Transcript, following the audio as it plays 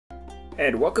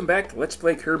And welcome back to Let's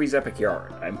Play Kirby's Epic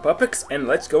Yarn. I'm Puppix, and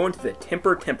let's go into the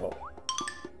Temper Temple.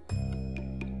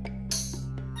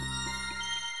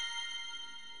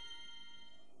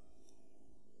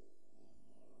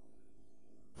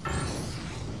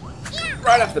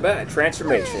 Right off the bat,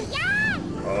 transformation.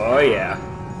 Oh yeah.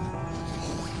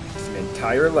 It's an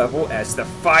entire level as the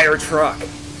fire truck.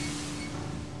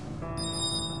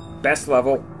 Best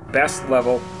level, best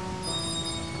level.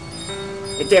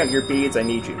 Get down here, beads, I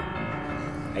need you.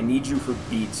 I need you for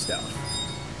bead stuff.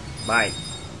 Mine.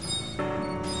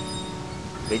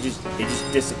 They just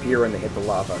disappear when they hit the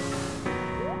lava.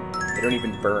 They don't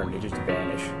even burn, they just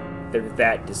vanish. They're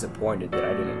that disappointed that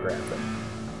I didn't grab them.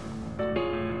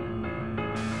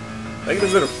 Look at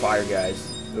those little fire guys.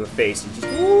 Little face, and just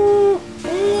woo,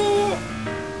 woo.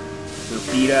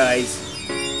 Little bead eyes.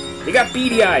 They got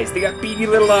beady eyes. They got beady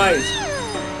little eyes.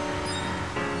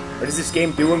 What is this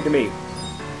game doing to me?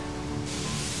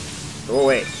 Go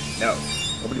away. No.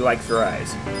 Nobody likes your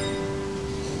eyes.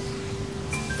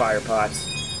 Fire pots.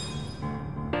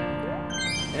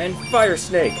 And fire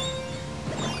snake.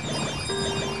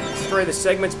 Destroy the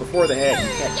segments before the head. You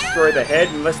can't destroy the head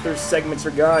unless their segments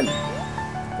are gone.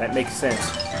 That makes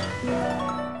sense.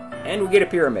 And we get a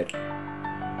pyramid.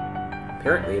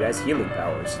 Apparently it has healing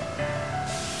powers.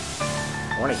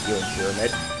 I want a healing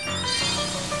pyramid.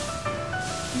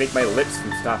 Make my lips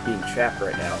stop being chapped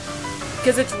right now.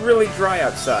 Because it's really dry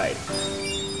outside.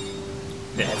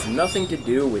 It has nothing to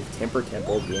do with Temper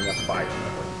Temple being a fire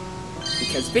level.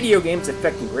 Because video games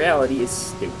affecting reality is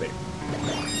stupid.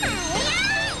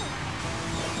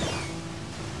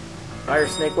 Fire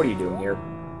Snake, what are you doing here?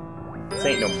 This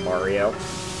ain't no Mario.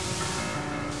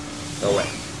 Go away.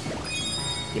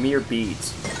 Give me your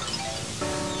beads.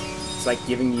 It's like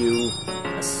giving you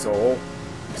a soul,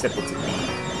 except it's a bead.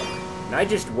 And I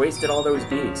just wasted all those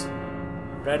beads.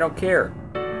 But I don't care.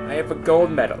 I have a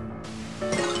gold medal.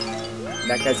 And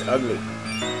that guy's ugly.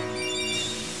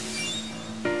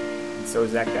 And so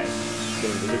is that guy. He's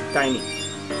getting really tiny.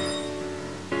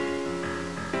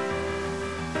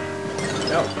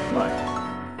 No, come on.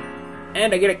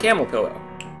 And I get a camel pillow.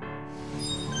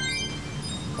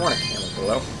 I want a camel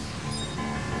pillow.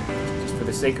 Just for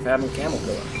the sake of having a camel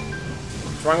pillow.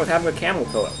 What's wrong with having a camel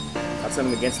pillow? Got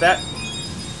something against that?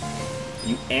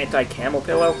 You anti-camel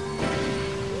pillow?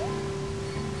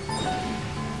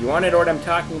 You want to know what I'm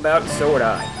talking about? So would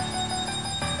I.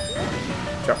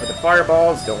 Jump for the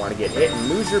fireballs, don't want to get hit and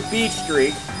lose your bead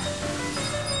streak.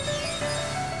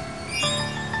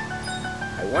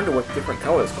 I wonder what different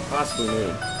colors could possibly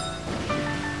mean.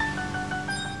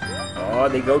 Oh,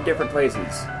 they go different places.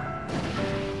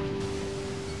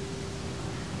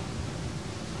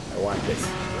 I want this.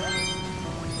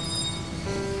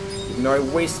 Even though I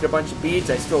wasted a bunch of beads,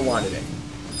 I still wanted it.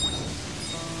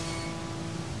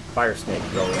 Fire Snake,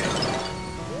 go away.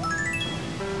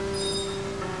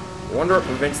 I wonder what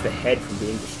prevents the head from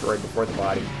being destroyed before the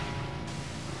body.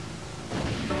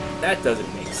 That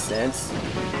doesn't make sense.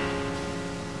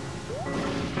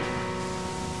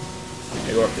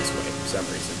 I go up this way for some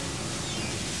reason.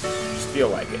 Just feel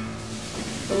like it.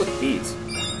 Oh look, beads.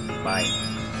 Mine.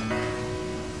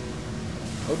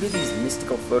 How do these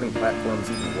mystical floating platforms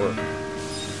even work?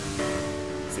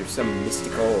 Is there some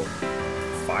mystical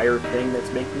fire thing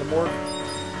that's making them work?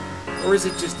 Or is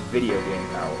it just video game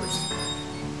powers?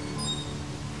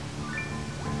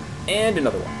 And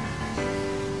another one.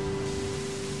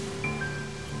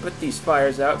 Put these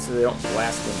fires out so they don't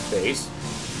blast in the face.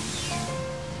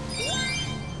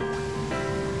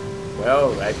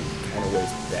 Well, I kind of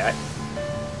wasted that.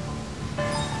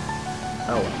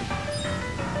 Oh well.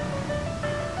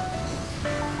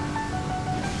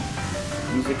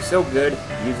 Music's so good,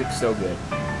 music's so good.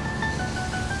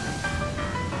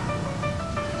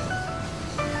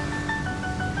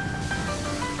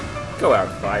 Go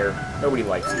out, fire. Nobody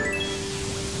likes you.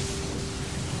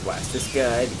 Blast this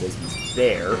guy because he's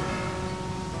there.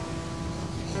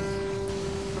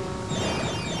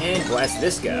 And blast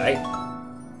this guy.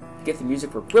 Get the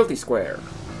music for Quilty Square.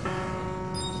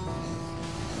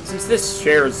 Since this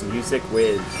shares music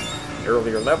with an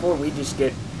earlier level, we just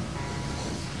get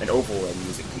an overworld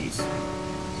music piece.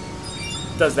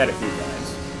 Does that a few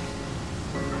times.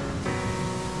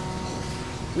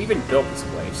 We even built this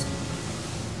place.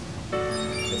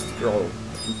 Mystical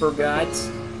Temper Gods.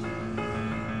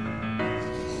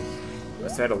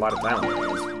 Must have had a lot of time on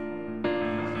these.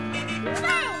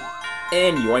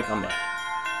 And yoink on that.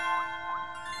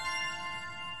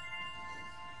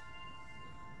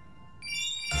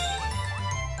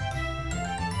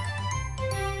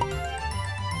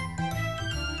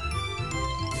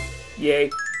 Yay.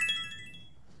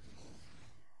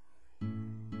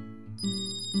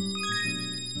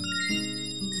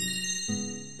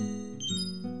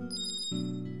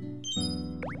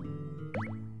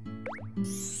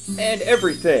 And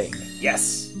everything!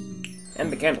 Yes!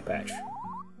 And the candle patch.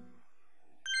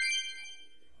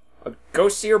 I'll go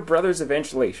see your brothers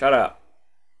eventually. Shut up.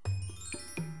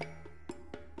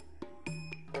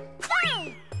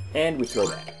 And we throw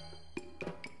that.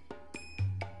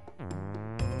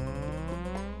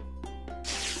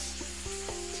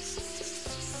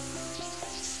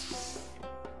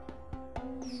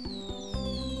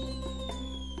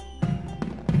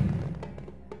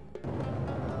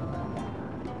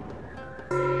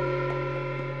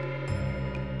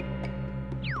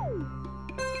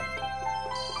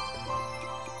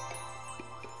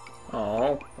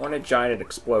 Oh, what a giant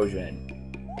explosion.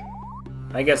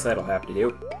 I guess that'll have to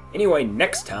do. Anyway,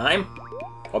 next time,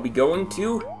 I'll be going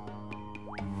to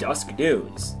Dusk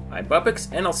Dunes. I'm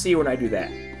Buppix, and I'll see you when I do that.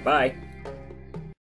 Bye.